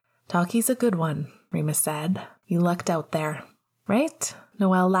reasons." "Talkie's a good one," Remus said. "You lucked out there." "Right?"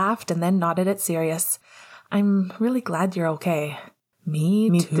 Noelle laughed and then nodded at Sirius. "I'm really glad you're okay." Me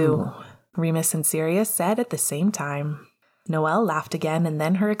too, Remus and Sirius said at the same time. Noelle laughed again, and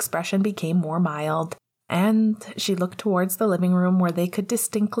then her expression became more mild, and she looked towards the living room where they could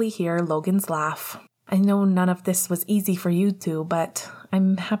distinctly hear Logan's laugh. I know none of this was easy for you two, but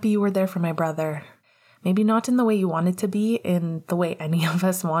I'm happy you were there for my brother. Maybe not in the way you wanted to be, in the way any of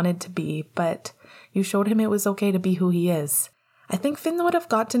us wanted to be, but you showed him it was okay to be who he is. I think Finn would have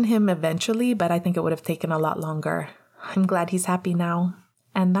gotten him eventually, but I think it would have taken a lot longer. I'm glad he's happy now.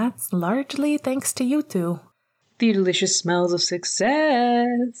 And that's largely thanks to you two. The delicious smells of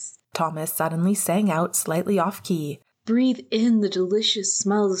success. Thomas suddenly sang out, slightly off key. Breathe in the delicious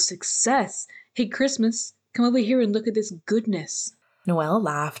smells of success. Hey, Christmas, come over here and look at this goodness. Noelle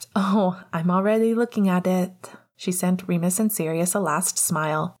laughed. Oh, I'm already looking at it. She sent Remus and Sirius a last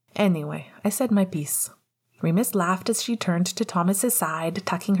smile. Anyway, I said my piece. Remus laughed as she turned to Thomas's side,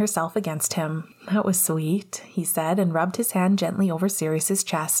 tucking herself against him. That was sweet, he said, and rubbed his hand gently over Sirius's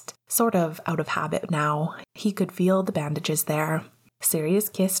chest. Sort of out of habit now. He could feel the bandages there. Sirius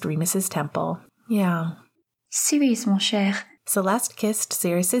kissed Remus's temple. Yeah. Sirius, mon cher. Celeste kissed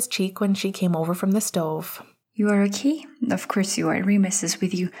Sirius's cheek when she came over from the stove. You are okay? Of course you are. Remus is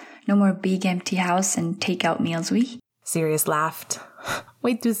with you. No more big empty house and take-out meals, oui? Sirius laughed.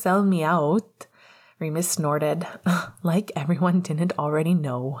 Wait to sell me out. Remus snorted. Like everyone didn't already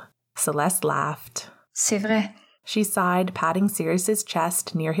know. Celeste laughed. C'est vrai. She sighed, patting Sirius's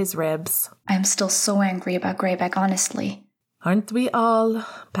chest near his ribs. I am still so angry about Greyback, honestly. Aren't we all?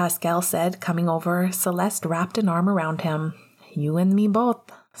 Pascal said, coming over. Celeste wrapped an arm around him. You and me both,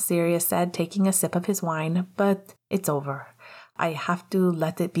 Sirius said, taking a sip of his wine. But it's over. I have to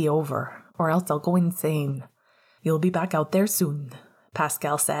let it be over, or else I'll go insane. You'll be back out there soon,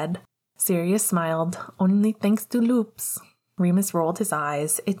 Pascal said. Sirius smiled. Only thanks to Loops. Remus rolled his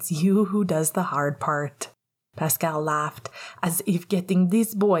eyes. It's you who does the hard part. Pascal laughed, as if getting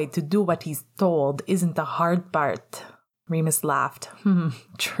this boy to do what he's told isn't the hard part. Remus laughed.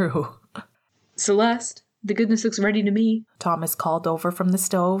 True. Celeste, the goodness looks ready to me. Thomas called over from the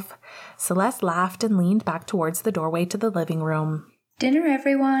stove. Celeste laughed and leaned back towards the doorway to the living room. Dinner,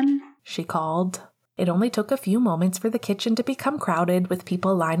 everyone, she called. It only took a few moments for the kitchen to become crowded with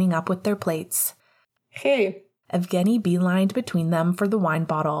people lining up with their plates. Hey. Evgeny beelined between them for the wine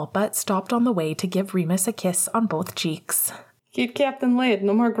bottle, but stopped on the way to give Remus a kiss on both cheeks. Keep Captain Lade,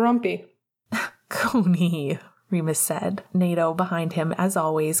 no more grumpy. Coney, Remus said. Nato behind him, as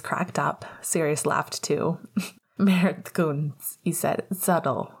always, cracked up. Sirius laughed too. Mertkunz, he said,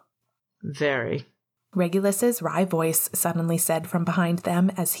 subtle. Very. Regulus's wry voice suddenly said from behind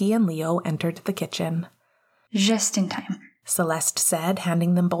them as he and Leo entered the kitchen. Just in time, Celeste said,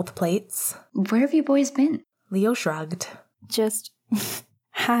 handing them both plates. Where have you boys been? Leo shrugged. Just...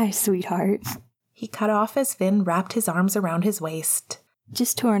 Hi, sweetheart. He cut off as Finn wrapped his arms around his waist.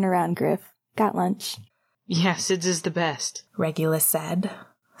 Just touring around, Griff. Got lunch. Yes, it is the best, Regulus said.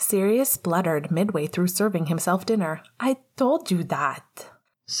 Sirius spluttered midway through serving himself dinner. I told you that.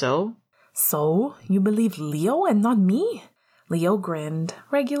 So? So? You believe Leo and not me? Leo grinned.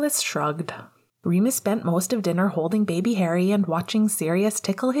 Regulus shrugged. Remus spent most of dinner holding baby Harry and watching Sirius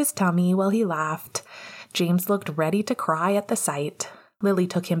tickle his tummy while he laughed. James looked ready to cry at the sight. Lily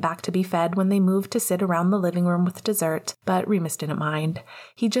took him back to be fed when they moved to sit around the living room with dessert, but Remus didn't mind.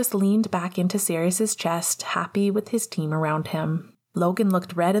 He just leaned back into Sirius's chest, happy with his team around him. Logan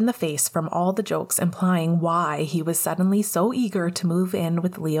looked red in the face from all the jokes implying why he was suddenly so eager to move in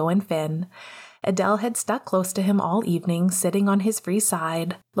with Leo and Finn. Adele had stuck close to him all evening, sitting on his free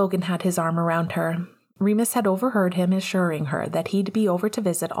side. Logan had his arm around her. Remus had overheard him assuring her that he'd be over to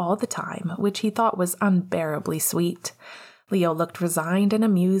visit all the time, which he thought was unbearably sweet. Leo looked resigned and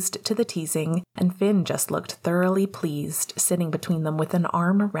amused to the teasing, and Finn just looked thoroughly pleased, sitting between them with an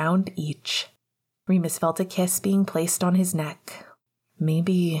arm around each. Remus felt a kiss being placed on his neck.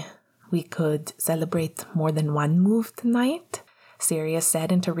 Maybe we could celebrate more than one move tonight, Sirius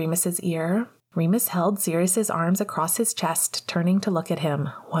said into Remus's ear. Remus held Sirius's arms across his chest, turning to look at him.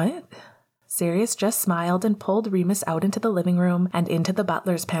 What? Sirius just smiled and pulled Remus out into the living room and into the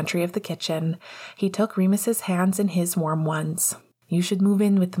butler's pantry of the kitchen. He took Remus's hands in his warm ones. You should move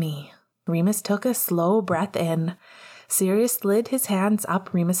in with me. Remus took a slow breath in. Sirius slid his hands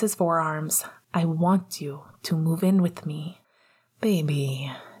up Remus's forearms. I want you to move in with me.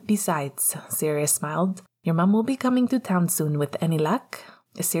 Baby. Besides, Sirius smiled, your mom will be coming to town soon with any luck.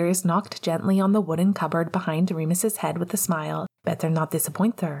 Sirius knocked gently on the wooden cupboard behind Remus's head with a smile. Better not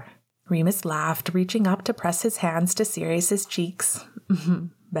disappoint her. Remus laughed, reaching up to press his hands to Sirius's cheeks.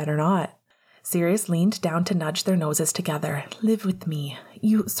 Better not. Sirius leaned down to nudge their noses together. Live with me.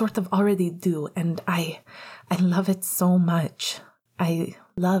 You sort of already do, and I love it so much. I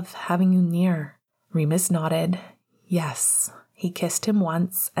love having you near. Remus nodded. Yes. He kissed him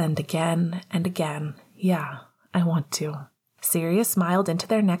once, and again, and again. Yeah, I want to. Sirius smiled into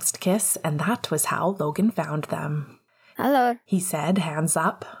their next kiss, and that was how Logan found them. Hello. He said, hands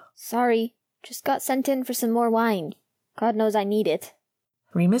up. Sorry, just got sent in for some more wine. God knows I need it.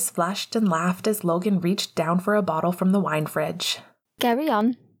 Remus flushed and laughed as Logan reached down for a bottle from the wine fridge. Carry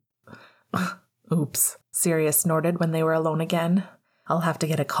on. Oops, Sirius snorted when they were alone again. I'll have to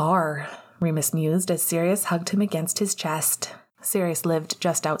get a car, Remus mused as Sirius hugged him against his chest. Sirius lived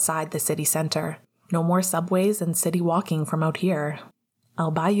just outside the city center. No more subways and city walking from out here.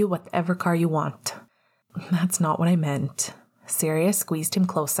 I'll buy you whatever car you want. That's not what I meant. Sirius squeezed him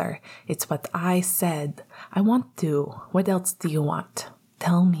closer. It's what I said. I want to. What else do you want?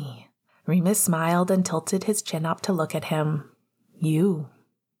 Tell me. Remus smiled and tilted his chin up to look at him. You.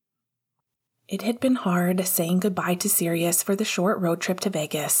 It had been hard saying goodbye to Sirius for the short road trip to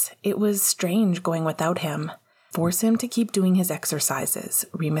Vegas. It was strange going without him. Force him to keep doing his exercises,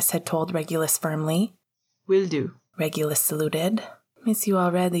 Remus had told Regulus firmly. Will do. Regulus saluted. Miss you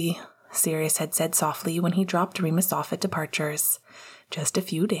already, Sirius had said softly when he dropped Remus off at departures. Just a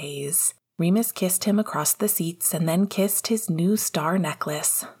few days. Remus kissed him across the seats and then kissed his new star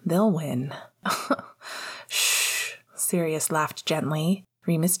necklace. They'll win. Shh, Sirius laughed gently.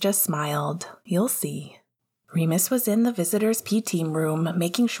 Remus just smiled. You'll see. Remus was in the visitors' P-team room,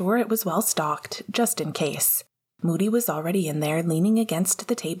 making sure it was well stocked, just in case. Moody was already in there, leaning against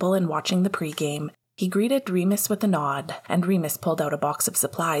the table and watching the pregame. He greeted Remus with a nod, and Remus pulled out a box of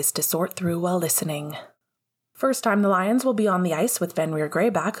supplies to sort through while listening. First time the Lions will be on the ice with Fenrir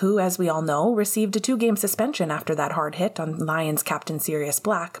Greyback, who, as we all know, received a 2-game suspension after that hard hit on Lions captain Sirius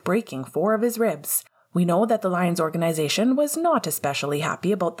Black, breaking 4 of his ribs. We know that the Lions organization was not especially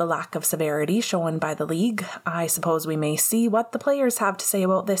happy about the lack of severity shown by the league. I suppose we may see what the players have to say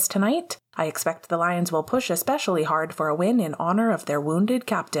about this tonight. I expect the Lions will push especially hard for a win in honor of their wounded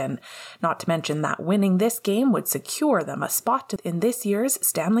captain, not to mention that winning this game would secure them a spot in this year's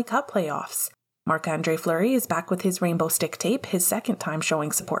Stanley Cup playoffs. Marc-Andre Fleury is back with his rainbow stick tape, his second time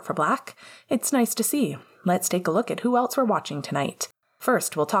showing support for Black. It's nice to see. Let's take a look at who else we're watching tonight.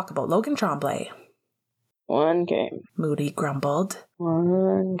 First, we'll talk about Logan Tremblay. 1 game. Moody grumbled.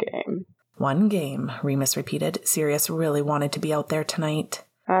 1 game. 1 game, Remus repeated. Sirius really wanted to be out there tonight.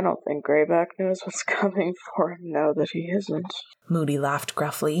 I don't think Greyback knows what's coming for him now that he isn't. Moody laughed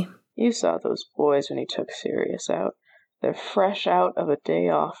gruffly. You saw those boys when he took Sirius out. They're fresh out of a day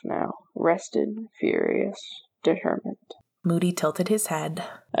off now. Rested, furious, determined. Moody tilted his head.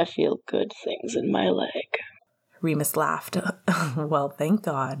 I feel good things in my leg. Remus laughed. Well, thank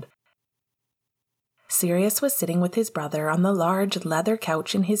God. Sirius was sitting with his brother on the large leather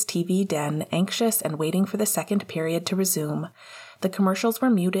couch in his TV den, anxious and waiting for the second period to resume. The commercials were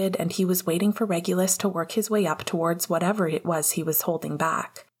muted, and he was waiting for Regulus to work his way up towards whatever it was he was holding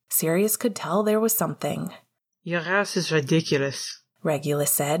back. Sirius could tell there was something. Your house is ridiculous,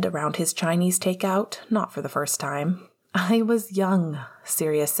 Regulus said around his Chinese takeout, not for the first time. I was young,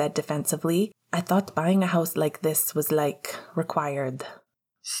 Sirius said defensively. I thought buying a house like this was, required.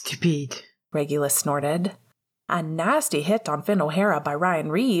 Stupid, Regulus snorted. A nasty hit on Finn O'Hara by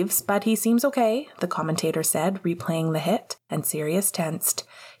Ryan Reeves, but he seems okay, the commentator said, replaying the hit, and Sirius tensed.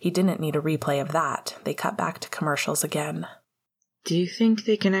 He didn't need a replay of that. They cut back to commercials again. Do you think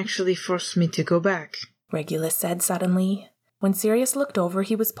they can actually force me to go back? Regulus said suddenly. When Sirius looked over,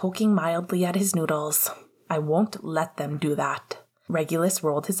 he was poking mildly at his noodles. I won't let them do that. Regulus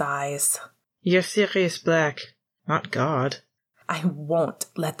rolled his eyes. You're Sirius Black, not God. I won't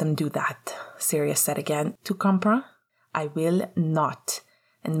let them do that, Sirius said again. Tu comprends? I will not.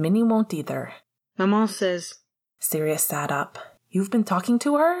 And Minnie won't either. Maman says... Sirius sat up. You've been talking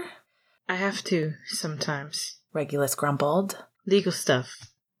to her? I have to, sometimes. Regulus grumbled. Legal stuff.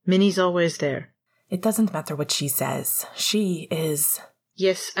 Minnie's always there. It doesn't matter what she says. She is...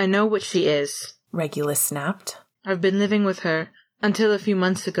 Yes, I know what she is, Regulus snapped. I've been living with her until a few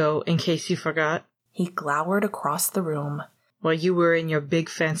months ago, in case you forgot. He glowered across the room. While you were in your big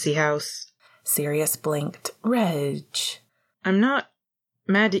fancy house. Sirius blinked. Reg. I'm not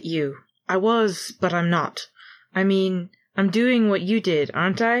mad at you. I was, but I'm not. I mean, I'm doing what you did,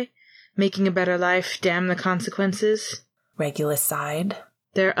 aren't I? Making a better life, damn the consequences. Regulus sighed.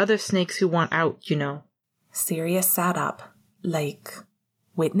 There are other snakes who want out, you know. Sirius sat up.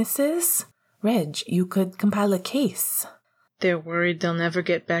 Witnesses? Reg, you could compile a case. They're worried they'll never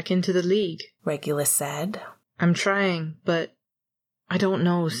get back into the league, Regulus said. I'm trying, but I don't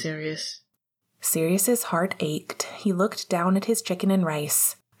know, Sirius. Sirius's heart ached. He looked down at his chicken and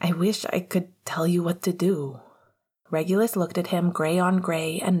rice. I wish I could tell you what to do. Regulus looked at him gray on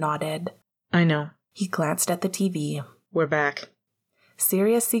gray and nodded. I know. He glanced at the TV. We're back.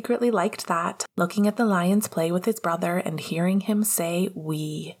 Sirius secretly liked that, looking at the Lions play with his brother and hearing him say,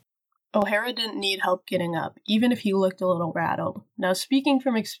 "we." O'Hara didn't need help getting up, even if he looked a little rattled. Now, speaking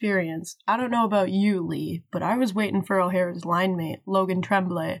from experience, I don't know about you, Lee, but I was waiting for O'Hara's line mate, Logan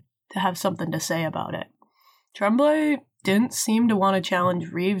Tremblay, to have something to say about it. Tremblay didn't seem to want to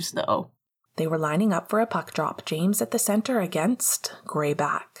challenge Reeves, though. They were lining up for a puck drop, James at the center against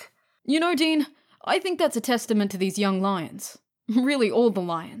Greyback. You know, Dean, I think that's a testament to these young Lions. Really, all the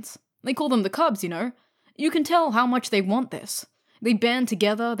Lions. They call them the Cubs, you know. You can tell how much they want this. They band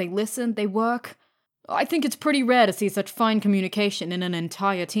together, they listen, they work. I think it's pretty rare to see such fine communication in an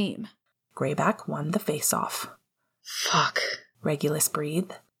entire team. Greyback won the face-off. Fuck. Regulus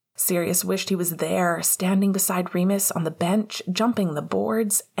breathed. Sirius wished he was there, standing beside Remus on the bench, jumping the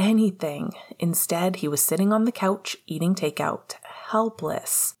boards, anything. Instead, he was sitting on the couch, eating takeout,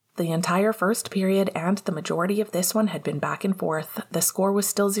 helpless. The entire first period and the majority of this one had been back and forth. The score was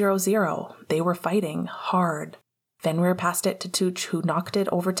still 0-0. They were fighting hard. Fenrir passed it to Tooch, who knocked it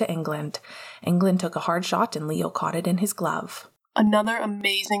over to England. England took a hard shot and Leo caught it in his glove. Another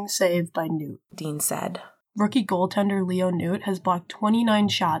amazing save by Newt, Dean said. Rookie goaltender Leo Newt has blocked 29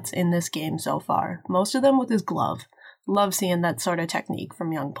 shots in this game so far, most of them with his glove. Love seeing that sort of technique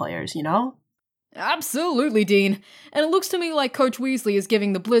from young players, you know? Absolutely, Dean. And it looks to me like Coach Weasley is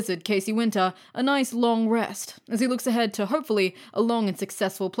giving the Blizzard, Casey Winter, a nice long rest, as he looks ahead to, hopefully, a long and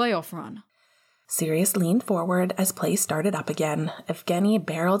successful playoff run. Sirius leaned forward as play started up again. Evgeny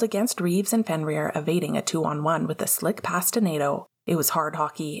barreled against Reeves and Fenrir, evading a 2-on-1 with a slick pass to Nato. It was hard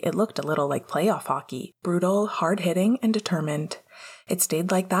hockey. It looked a little like playoff hockey. Brutal, hard-hitting, and determined. It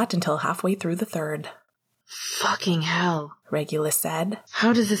stayed like that until halfway through the third. Fucking hell, Regulus said.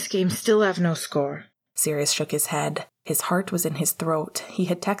 How does this game still have no score? Sirius shook his head. His heart was in his throat. He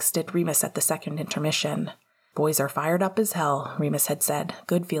had texted Remus at the second intermission. Boys are fired up as hell, Remus had said.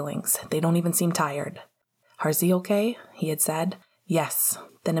 Good feelings. They don't even seem tired. Harzy okay? He had said. Yes.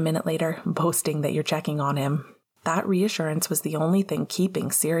 Then a minute later, boasting that you're checking on him. That reassurance was the only thing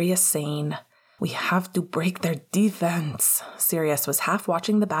keeping Sirius sane. We have to break their defense. Sirius was half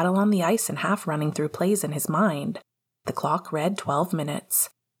watching the battle on the ice and half running through plays in his mind. The clock read 12 minutes.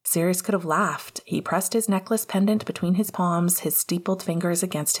 Sirius could have laughed. He pressed his necklace pendant between his palms, his steepled fingers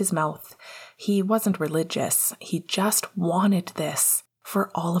against his mouth. He wasn't religious. He just wanted this. For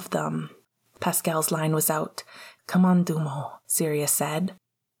all of them. Pascal's line was out. Come on, Dumo, Sirius said.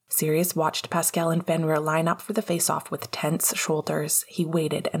 Sirius watched Pascal and Fenrir line up for the face-off with tense shoulders. He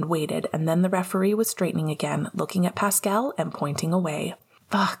waited, and then the referee was straightening again, looking at Pascal and pointing away.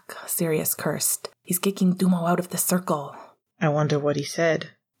 Fuck, Sirius cursed. He's kicking Dumo out of the circle. I wonder what he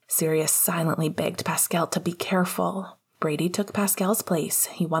said. Sirius silently begged Pascal to be careful. Brady took Pascal's place.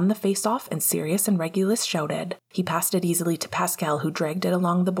 He won the face-off, and Sirius and Regulus shouted. He passed it easily to Pascal, who dragged it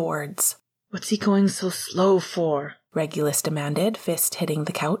along the boards. What's he going so slow for? Regulus demanded, fist hitting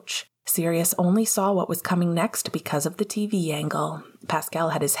the couch. Sirius only saw what was coming next because of the TV angle. Pascal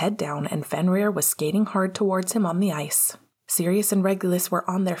had his head down, and Fenrir was skating hard towards him on the ice. Sirius and Regulus were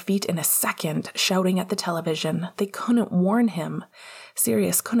on their feet in a second, shouting at the television. They couldn't warn him.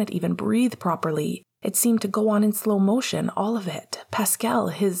 Sirius couldn't even breathe properly. It seemed to go on in slow motion, all of it. Pascal,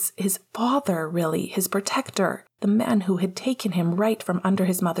 his father, really, his protector, the man who had taken him right from under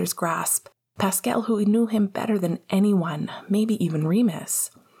his mother's grasp. Pascal, who knew him better than anyone, maybe even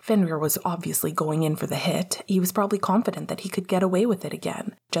Remus. Fenrir was obviously going in for the hit. He was probably confident that he could get away with it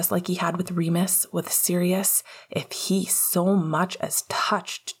again, just like he had with Remus, with Sirius, if he so much as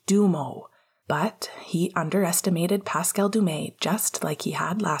touched Dumo. But he underestimated Pascal Dumais, just like he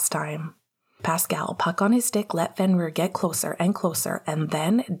had last time. Pascal, puck on his stick, let Fenrir get closer and closer, and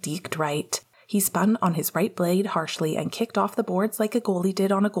then deked right. He spun on his right blade harshly and kicked off the boards like a goalie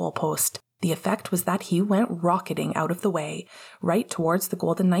did on a goalpost. The effect was that he went rocketing out of the way, right towards the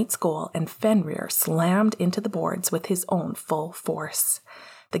Golden Knights' goal, and Fenrir slammed into the boards with his own full force.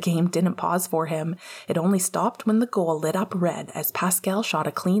 The game didn't pause for him. It only stopped when the goal lit up red as Pascal shot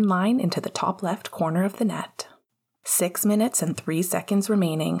a clean line into the top left corner of the net. 6 minutes and 3 seconds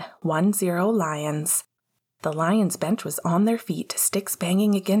remaining. 1-0 Lions. The Lions bench was on their feet, sticks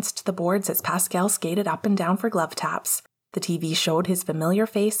banging against the boards as Pascal skated up and down for glove taps. The TV showed his familiar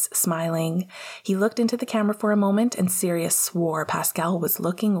face, smiling. He looked into the camera for a moment, and Sirius swore Pascal was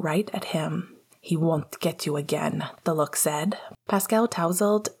looking right at him. He won't get you again, the look said. Pascal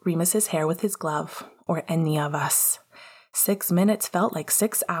tousled Remus's hair with his glove, or any of us. 6 minutes felt like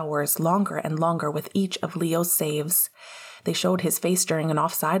 6 hours, longer and longer with each of Leo's saves. They showed his face during an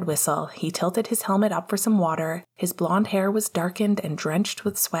offside whistle. He tilted his helmet up for some water. His blonde hair was darkened and drenched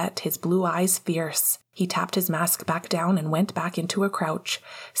with sweat, his blue eyes fierce. He tapped his mask back down and went back into a crouch.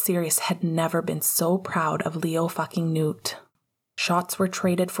 Sirius had never been so proud of Leo fucking Newt. Shots were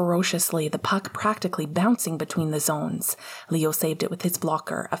traded ferociously, the puck practically bouncing between the zones. Leo saved it with his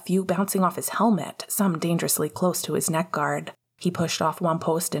blocker, a few bouncing off his helmet, some dangerously close to his neck guard. He pushed off one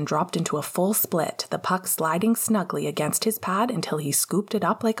post and dropped into a full split, the puck sliding snugly against his pad until he scooped it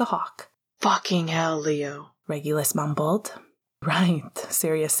up like a hawk. Fucking hell, Leo, Regulus mumbled. Right,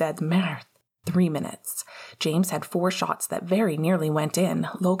 Sirius said, Merde. 3 minutes. James had 4 shots that very nearly went in.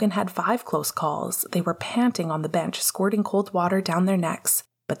 Logan had 5 close calls. They were panting on the bench, squirting cold water down their necks.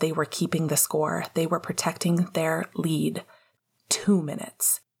 But they were keeping the score. They were protecting their lead. 2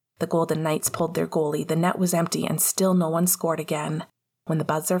 minutes. The Golden Knights pulled their goalie. The net was empty, and still no one scored again. When the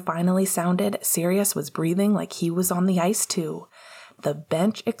buzzer finally sounded, Sirius was breathing like he was on the ice too. The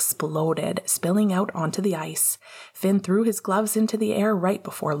bench exploded, spilling out onto the ice. Finn threw his gloves into the air right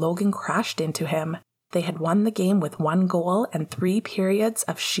before Logan crashed into him. They had won the game with 1 goal and 3 periods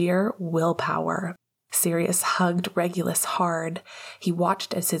of sheer willpower. Sirius hugged Regulus hard. He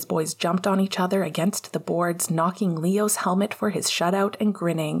watched as his boys jumped on each other against the boards, knocking Leo's helmet for his shutout and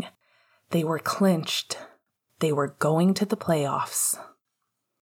grinning. They were clinched. They were going to the playoffs.